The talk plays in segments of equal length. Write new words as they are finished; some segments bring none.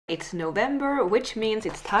It's November, which means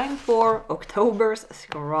it's time for October's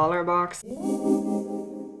ScrawlrBox.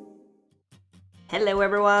 Hello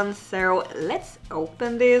everyone, so let's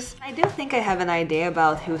open this. I do think I have an idea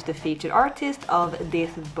about who's the featured artist of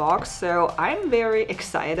this box, so I'm very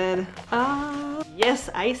excited. Yes,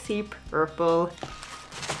 I see purple.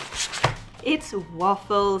 It's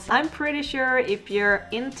waffles. I'm pretty sure if you're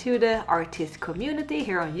into the artist community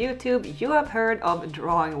here on YouTube, you have heard of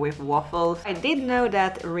drawing with waffles. I did know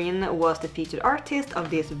that Rin was the featured artist of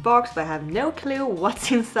this box, but I have no clue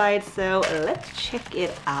what's inside, so let's check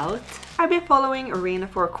it out. I've been following Rin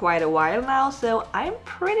for quite a while now, so I'm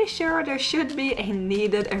pretty sure there should be a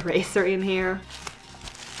kneaded eraser in here.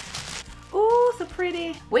 Oh, so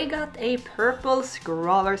pretty! We got a purple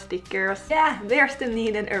Scrawler stickers. Yeah, there's the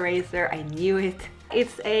kneaded eraser, I knew it.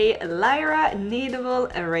 It's a Lyra kneadable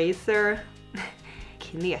eraser.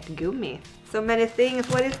 Knetgummi. So many things,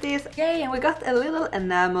 what is this? Yay, and we got a little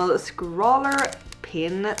enamel Scrawler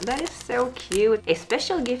pin. That is so cute. A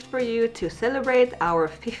special gift for you to celebrate our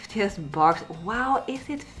 50th box. Wow, is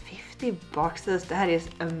it 50 boxes? That is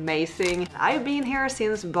amazing. I've been here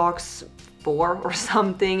since box 4 or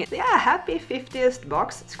something. Yeah, happy 50th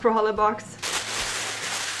box, ScrawlrBox.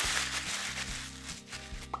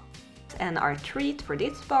 And our treat for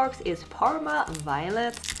this box is Parma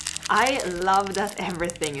Violet. I love that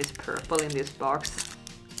everything is purple in this box.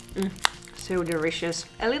 So delicious.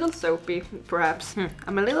 A little soapy, perhaps.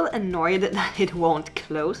 I'm a little annoyed that it won't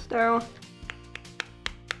close though.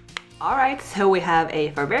 Alright, so we have a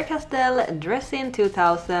Faber-Castell Dressin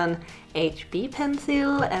 2000 HB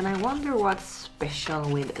pencil, and I wonder what's special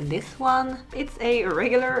with this one. It's a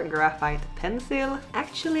regular graphite pencil.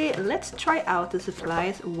 Actually, let's try out the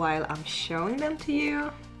supplies while I'm showing them to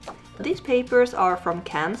you. These papers are from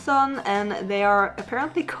Canon and they are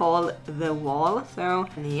apparently called The Wall, so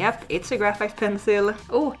yep, it's a graphite pencil.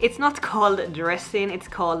 Oh, it's not called Dressin, it's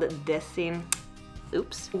called Desin.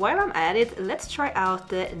 Oops. While I'm at it, let's try out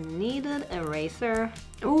the kneaded eraser.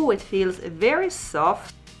 Oh, it feels very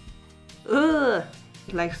soft. Ugh,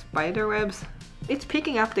 like spider webs. It's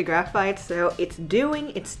picking up the graphite, so it's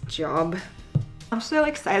doing its job. I'm so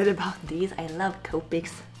excited about these, I love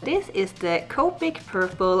Copics. This is the Copic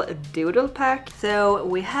Purple Doodle Pack. So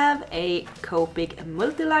we have a Copic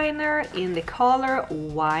multiliner in the color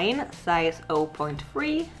Wine, size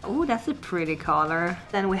 0.3. Oh, that's a pretty color.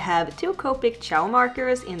 Then we have 2 Copic Chow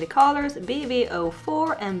markers in the colors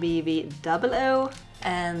BB04 and BB00.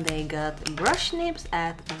 And they got brush nibs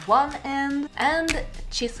at one end and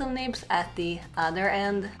chisel nibs at the other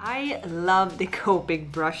end. I love the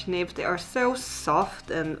Copic brush nibs, they are so soft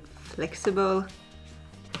and flexible.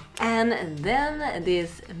 And then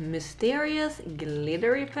this mysterious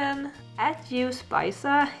glittery pen, At You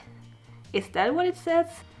Spisa. Is that what it says?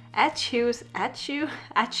 At you,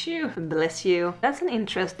 bless you. That's an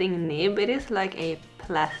interesting nib, it is like a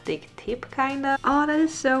plastic tip kinda. Oh, that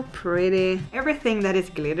is so pretty. Everything that is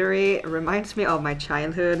glittery reminds me of my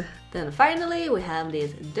childhood. Then finally we have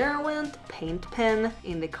this Derwent paint pen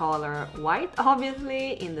in the color white,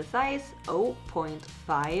 obviously, in the size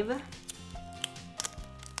 0.5.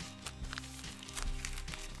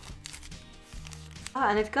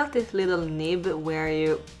 And it's got this little nib where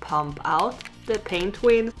you pump out the paint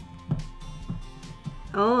with.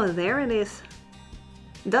 Oh, there it is.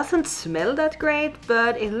 Doesn't smell that great,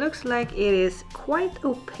 but it looks like it is quite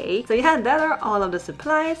opaque. So yeah, that are all of the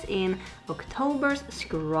supplies in October's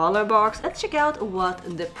ScrawlrBox. Let's check out what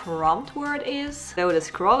the prompt word is. So the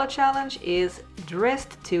Scrawler challenge is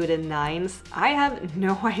dressed to the nines. I have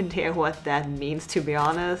no idea what that means, to be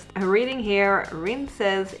honest. Reading here, Rin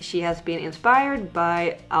says she has been inspired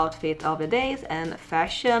by outfit of the days and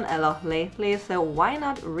fashion a lot lately, so why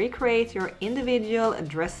not recreate your individual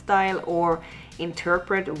dress style or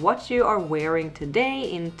interpret what you are wearing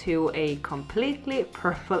today into a completely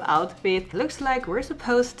purple outfit. Looks like we're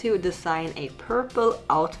supposed to design a purple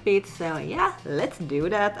outfit, so yeah, let's do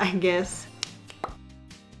that, I guess.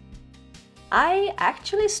 I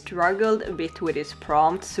actually struggled a bit with this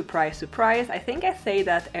prompt, surprise surprise. I think I say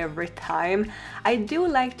that every time. I do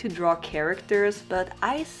like to draw characters, but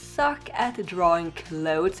I suck at drawing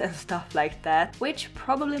clothes and stuff like that, which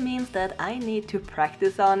probably means that I need to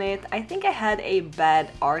practice on it. I think I had a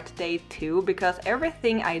bad art day too, because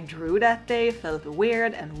everything I drew that day felt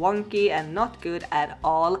weird and wonky and not good at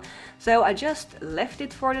all. So I just left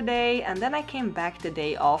it for the day, and then I came back the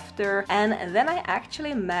day after, and then I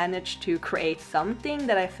actually managed to create create something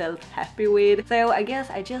that I felt happy with. So I guess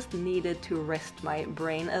I just needed to rest my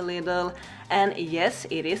brain a little. And yes,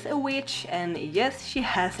 it is a witch, and yes, she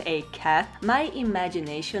has a cat. My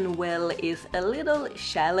imagination well is a little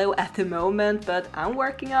shallow at the moment, but I'm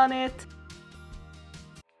working on it.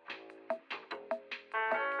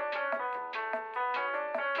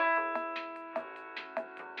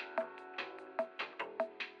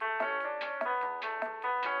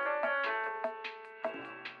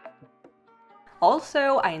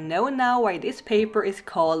 Also, I know now why this paper is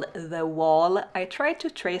called The Wall. I tried to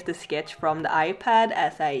trace the sketch from the iPad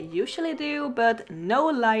as I usually do, but no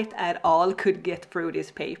light at all could get through this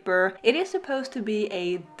paper. It is supposed to be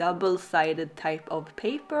a double-sided type of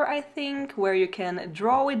paper, I think, where you can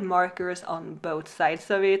draw with markers on both sides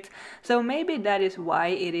of it. So maybe that is why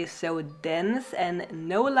it is so dense and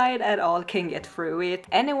no light at all can get through it.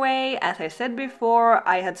 Anyway, as I said before,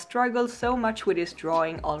 I had struggled so much with this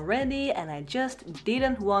drawing already, and I just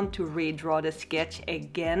didn't want to redraw the sketch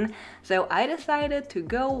again, so I decided to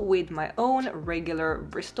go with my own regular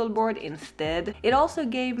Bristol board instead. It also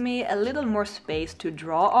gave me a little more space to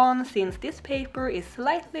draw on, since this paper is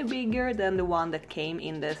slightly bigger than the one that came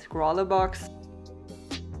in the ScrawlrBox.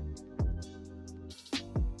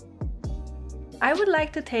 I would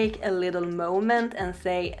like to take a little moment and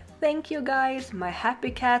say thank you guys, my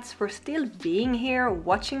happy cats, for still being here,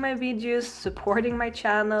 watching my videos, supporting my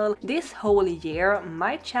channel. This whole year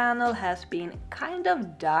my channel has been kind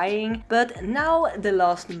of dying, but now the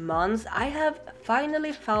last months I have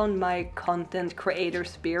finally found my content creator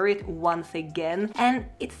spirit once again, and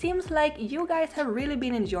it seems like you guys have really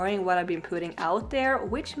been enjoying what I've been putting out there,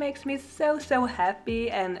 which makes me so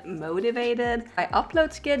happy and motivated. My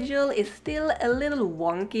upload schedule is still a little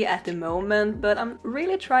wonky at the moment, but I'm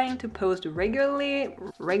really trying to post regularly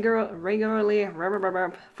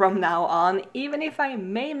from now on, even if I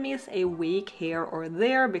may miss a week here or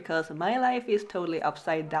there, because my life is totally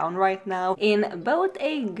upside down right now, in both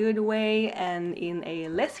a good way and in a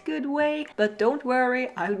less good way. But don't worry,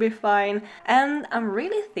 I'll be fine, and I'm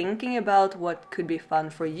really thinking about what could be fun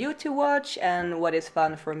for you to watch and what is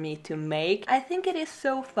fun for me to make. I think it is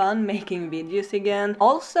so fun making videos again.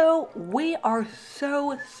 Also, we are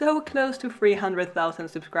so close to 300,000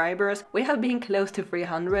 subscribers. We have been close to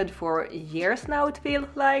 300 for years now, it feels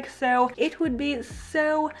like, so it would be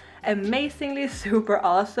so amazingly super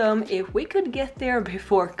awesome if we could get there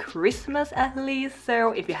before Christmas at least.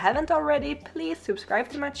 So if you haven't already, please subscribe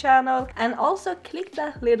to my channel and also click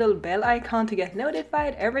that little bell icon to get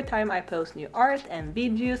notified every time I post new art and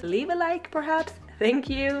videos. Leave a like perhaps. Thank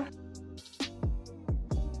you!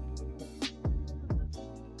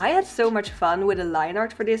 I had so much fun with the line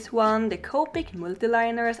art for this one. The Copic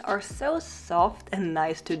multiliners are so soft and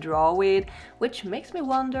nice to draw with, which makes me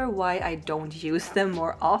wonder why I don't use them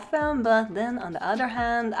more often, but then on the other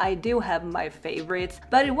hand, I do have my favorites.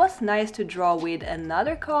 But it was nice to draw with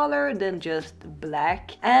another color than just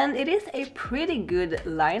black, and it is a pretty good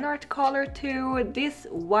line art color too, this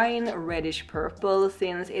wine reddish purple,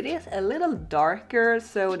 since it is a little darker,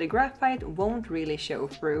 so the graphite won't really show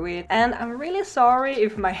through it. And I'm really sorry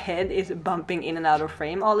if my head is bumping in and out of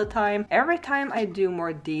frame all the time. Every time I do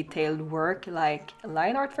more detailed work, like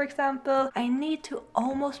line art for example, I need to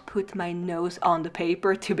almost put my nose on the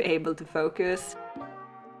paper to be able to focus.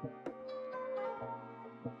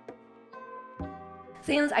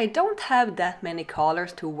 Since I don't have that many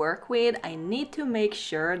colors to work with, I need to make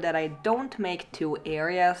sure that I don't make two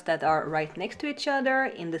areas that are right next to each other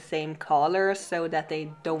in the same color so that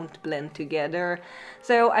they don't blend together.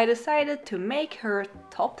 So I decided to make her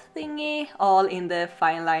top thingy all in the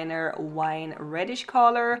fine liner wine reddish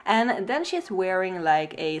color, and then she's wearing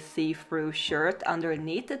like a see-through shirt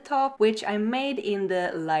underneath the top, which I made in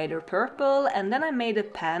the lighter purple, and then I made the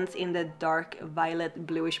pants in the dark violet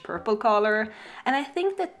bluish purple color. And I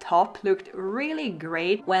think the top looked really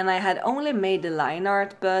great when I had only made the line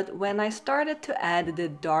art, but when I started to add the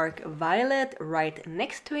dark violet right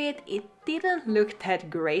next to it, it didn't look that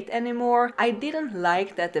great anymore. I didn't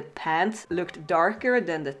like that the pants looked darker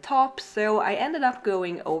than the top, so I ended up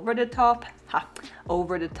going over the top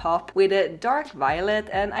with a dark violet,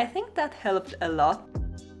 and I think that helped a lot.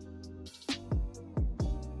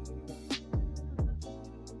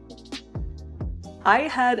 I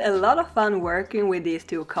had a lot of fun working with these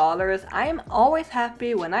two colors. I'm always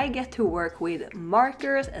happy when I get to work with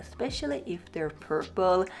markers, especially if they're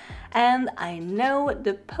purple. And I know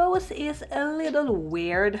the pose is a little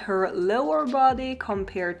weird. Her lower body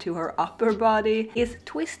compared to her upper body is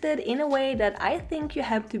twisted in a way that I think you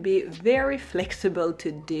have to be very flexible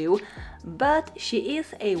to do. But she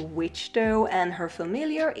is a witch though, and her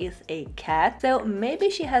familiar is a cat, so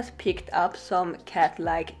maybe she has picked up some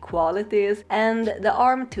cat-like qualities. And the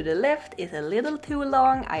arm to the left is a little too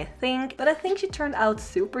long, I think, but I think she turned out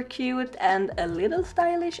super cute and a little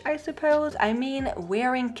stylish, I suppose. I mean,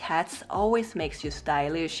 wearing cats always makes you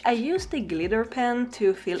stylish. I used the glitter pen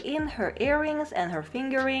to fill in her earrings and her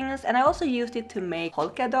finger rings, and I also used it to make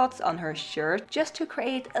polka dots on her shirt, just to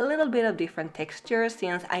create a little bit of different texture,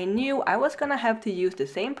 since I knew I was gonna have to use the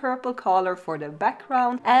same purple color for the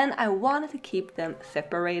background and I wanted to keep them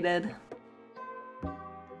separated.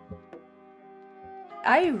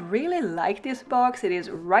 I really like this box. It is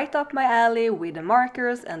right up my alley with the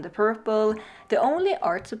markers and the purple. The only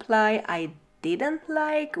art supply I didn't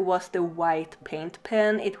like was the white paint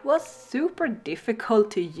pen. It was super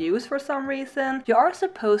difficult to use for some reason. You are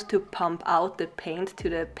supposed to pump out the paint to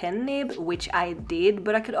the pen nib, which I did,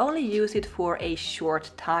 but I could only use it for a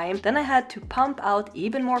short time. Then I had to pump out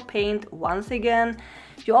even more paint once again.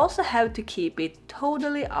 You also have to keep it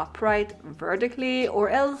totally upright vertically,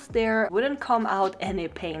 or else there wouldn't come out any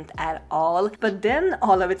paint at all. But then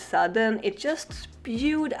all of a sudden it just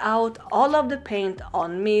spewed out all of the paint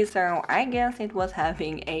on me, so I guess it was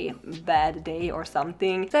having a bad day or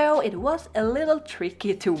something. So it was a little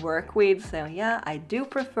tricky to work with, so yeah, I do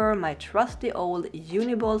prefer my trusty old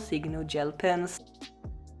Uniball Signo gel pens.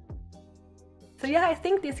 So yeah, I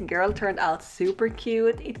think this girl turned out super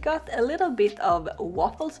cute. It got a little bit of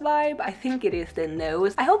Waffles vibe. I think it is the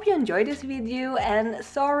nose. I hope you enjoyed this video, and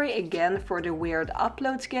sorry again for the weird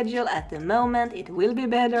upload schedule at the moment. It will be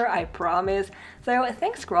better, I promise. So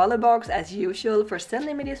thanks ScrawlrBox as usual for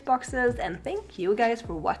sending me these boxes, and thank you guys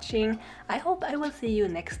for watching. I hope I will see you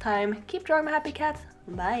next time. Keep drawing my happy cats.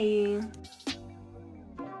 Bye!